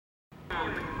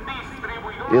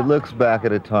It looks back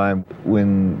at a time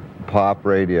when pop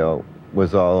radio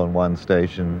was all on one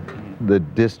station. The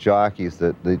disc jockeys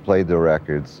that they played the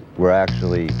records were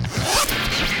actually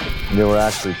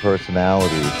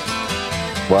personalities.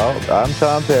 Well, I'm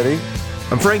Tom Petty.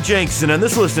 I'm Frank Jenks, and on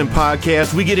this Listening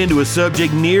Podcast, we get into a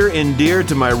subject near and dear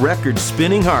to my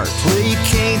record-spinning heart. Well, you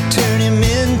can't turn him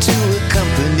into a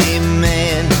company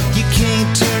man. You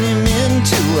can't turn him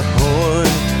into a whore.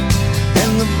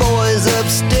 And the boys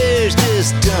upstairs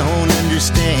just don't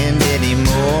understand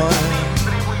anymore.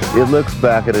 It looks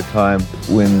back at a time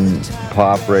when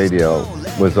pop radio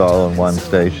was all on one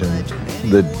station.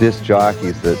 The disc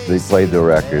jockeys that they played the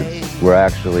records were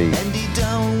actually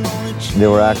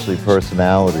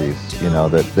personalities,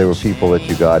 that they were people that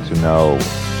you got to know.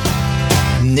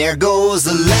 And there goes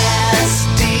the last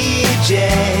DJ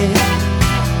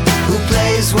who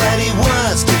plays what he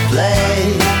wants to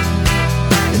play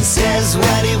and says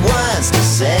what he wants to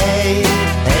say.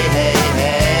 Hey, hey,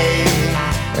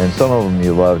 hey. And some of them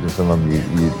you loved and some of them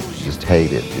you just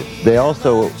hated. They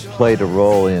also played a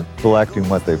role in selecting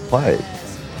what they played.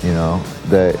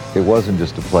 That it wasn't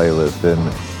just a playlist, and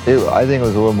I think it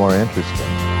was a little more interesting.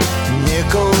 And there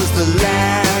goes the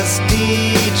last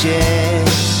DJ.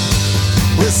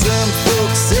 Well, some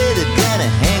folks say they're gonna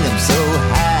hang him so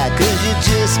high, 'cause you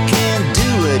just can't do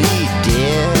what he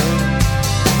did.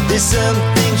 There's some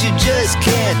things you just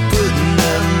can't put in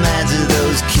the minds of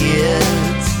those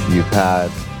kids. You've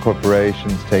had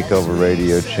corporations take over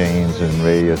radio chains and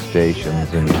radio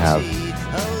stations, and you have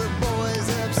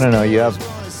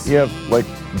like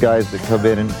guys that come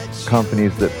in and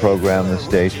companies that program the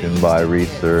station by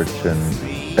research, and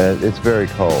it's very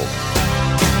cold.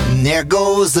 And there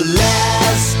goes the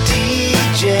last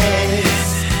DJ.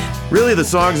 Really, the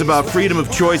song's about freedom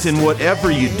of choice in whatever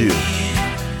you do.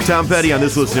 Tom Petty on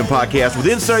this Listening Podcast with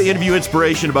insight, interview,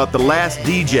 inspiration about The Last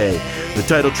DJ, the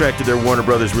title track to their Warner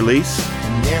Brothers release.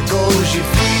 And there goes your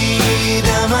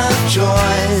freedom of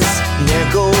choice. And there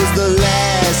goes the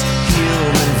last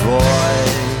human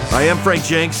voice. I am Frank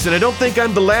Jenks, and I don't think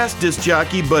I'm the last disc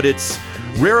jockey, but it's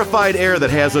rarefied air that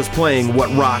has us playing what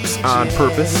rocks on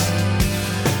purpose.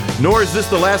 Nor is this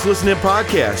the last Listening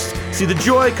Podcast. See, the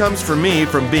joy comes for me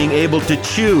from being able to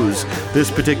choose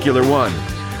this particular one.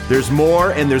 There's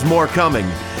more, and there's more coming.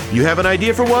 You have an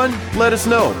idea for one? Let us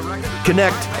know.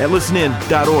 Connect at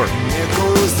listenin.org. There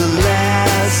goes the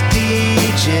last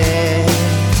DJ.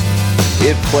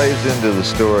 It plays into the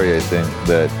story, I think,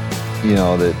 that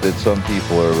that some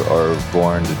people are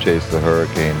born to chase the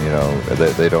hurricane.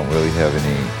 That they don't really have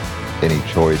any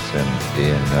choice in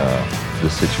the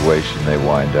situation they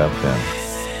wind up in.